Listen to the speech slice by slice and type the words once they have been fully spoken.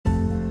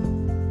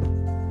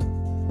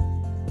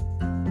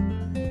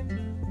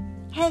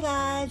Hey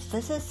guys,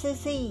 this is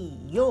Sissy.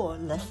 You're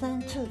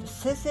listening to the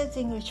Sissy's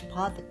English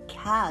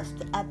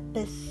Podcast,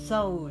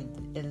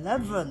 episode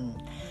 11.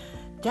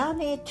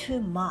 Don't eat too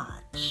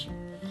much.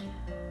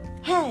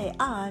 Hey,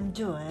 I'm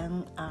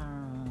doing,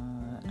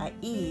 I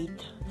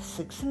eat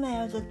 6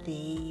 meals a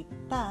day,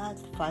 but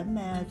 5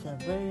 meals are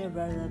very,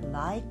 very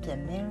light.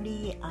 And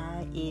mainly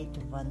I eat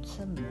once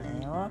a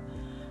meal,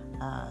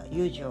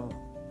 usual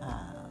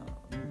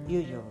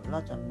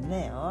lot of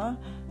meal,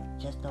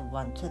 just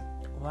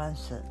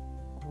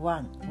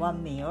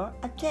one meal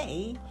a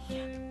day,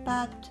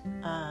 but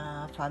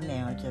 5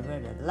 meals are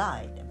very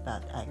light,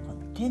 but I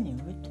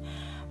continued.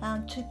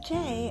 And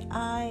today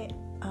I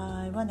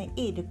want to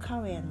eat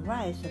curry and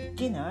rice at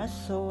dinner,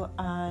 so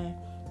I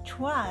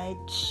try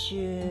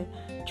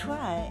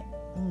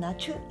not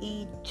to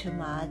eat too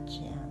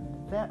much,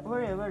 and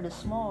very, very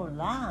small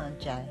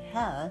lunch I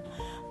had.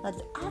 But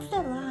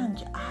after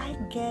lunch, I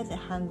get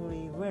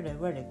hungry very,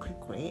 very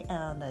quickly,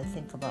 and I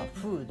think about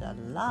food a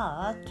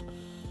lot.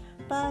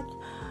 But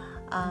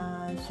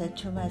I said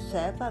to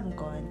myself, I'm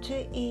going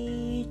to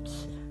eat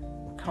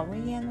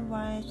Korean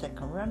rice. The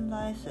Korean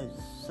rice is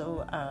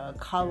so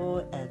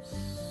carbo is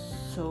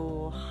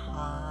so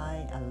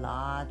high a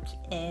lot,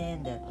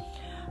 and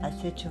I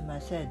said to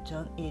myself,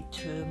 don't eat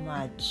too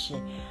much.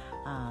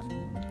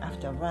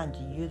 After lunch,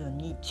 you don't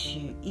need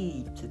to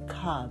eat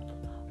carb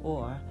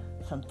or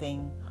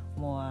something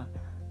more,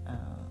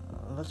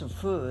 lots of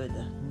food,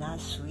 not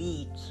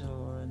sweet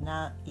or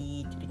not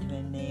eat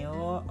between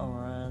meal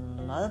or a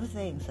lot of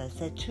things. I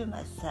said to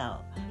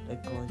myself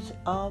because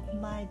of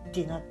my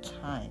dinner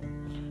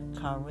time,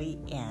 curry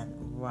and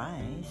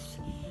rice.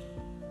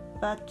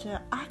 But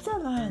after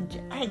lunch,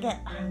 I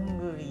get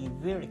hungry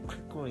very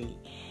quickly.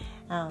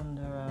 And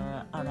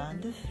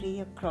around 3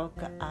 o'clock,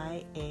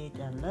 I ate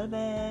a little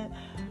bit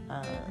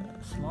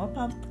small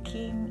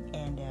pumpkin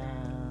and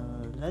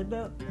a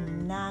little bit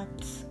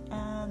nuts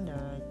and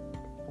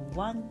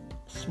one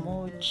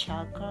small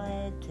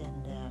chocolate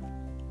and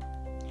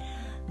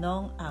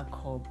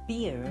non-alcohol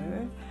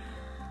beer.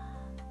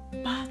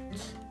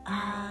 But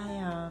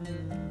I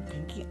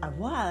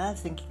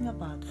was thinking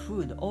about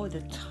food all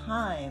the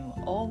time,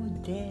 all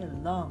day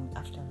long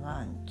after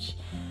lunch.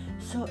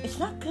 So it's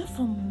not good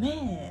for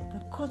me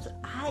because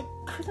I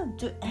couldn't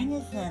do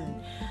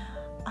anything.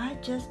 I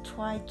just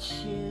try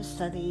to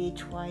study,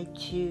 try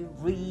to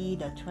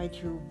read, or try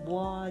to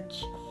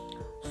watch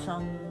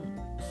some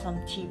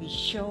TV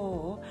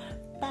show,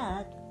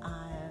 but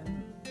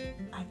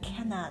I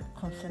cannot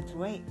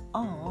concentrate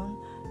on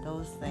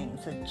those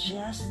things. I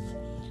just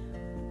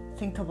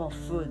think about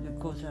food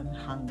because I'm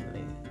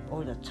hungry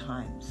all the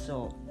time.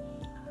 So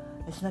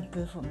it's not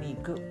good for me,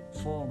 good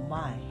for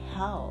my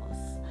health.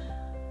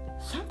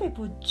 Some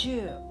people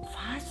do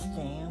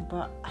fasting,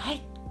 but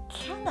I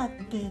cannot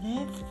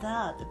believe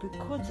that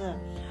because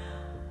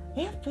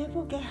if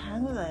people get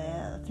hungry,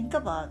 think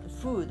about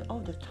food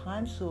all the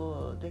time,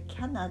 so they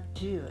cannot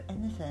do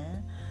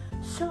anything.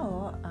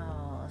 So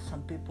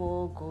some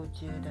people go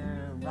to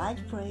the right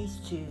place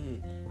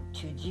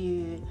to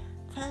do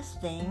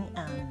fasting,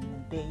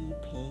 and they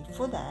pay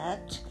for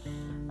that.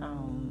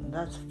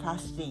 That's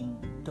fasting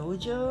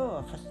dojo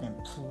or fasting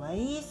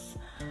place.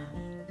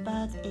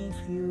 But if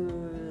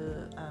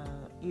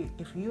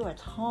you're at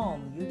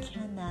home, you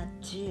cannot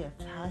do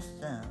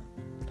fasting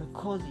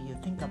because you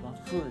think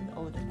about food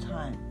all the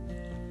time,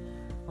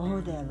 all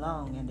day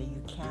long, and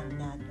you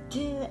cannot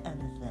do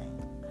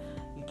anything.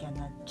 You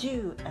cannot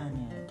do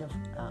any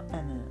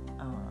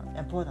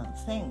important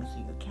things.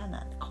 You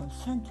cannot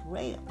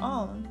concentrate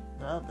on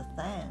the other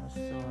things.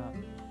 So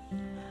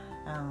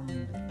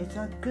it's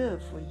not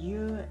good for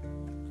you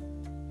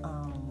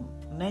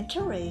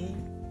mentally.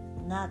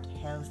 Not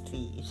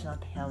healthy. It's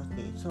not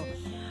healthy. So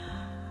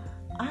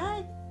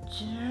I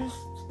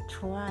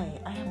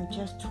am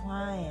just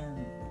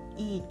trying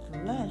eat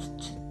less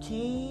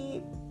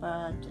today,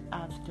 but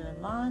after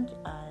lunch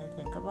I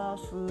think about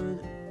food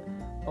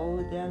all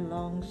day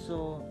long,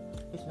 so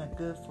it's not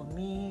good for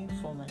me,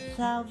 for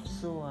myself.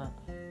 So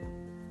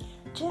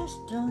just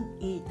don't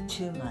eat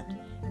too much.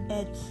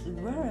 It's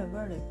very,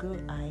 very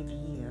good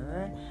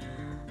idea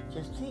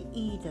just to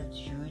eat as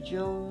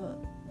usual.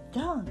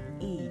 Don't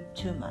eat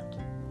too much.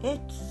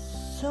 It's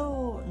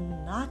so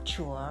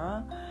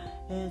natural,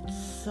 it's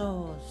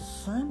so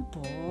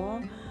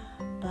simple,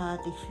 but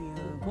if you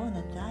go on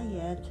a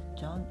diet,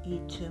 don't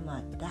eat too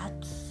much.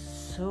 That's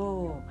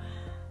so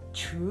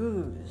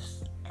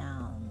truth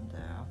and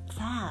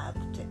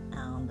fact,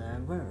 and I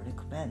will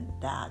recommend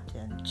that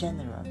in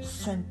general,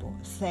 simple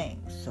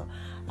things. So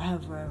I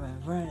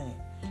really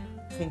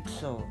think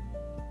so.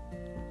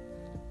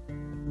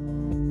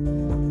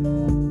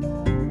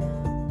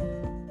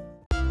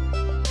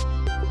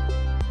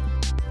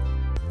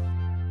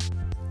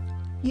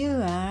 You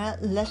are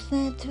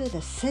listening to the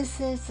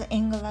Sissy's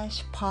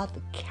English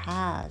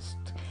Podcast.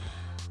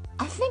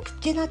 I think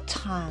dinner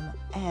time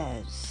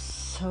is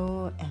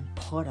so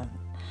important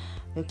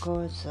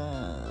because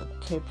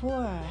people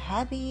are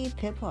happy,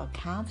 people are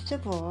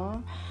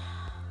comfortable.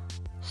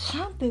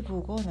 some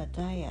people go on a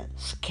diet,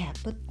 skip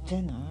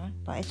dinner,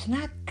 but it's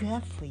not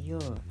good for you.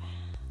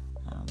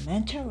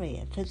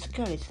 Mentally,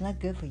 physically, it's not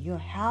good for your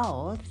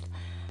health.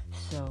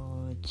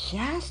 So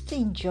just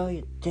enjoy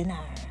your dinner,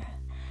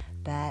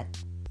 but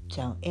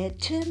don't eat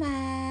too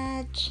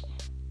much.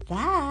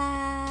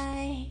 Bye.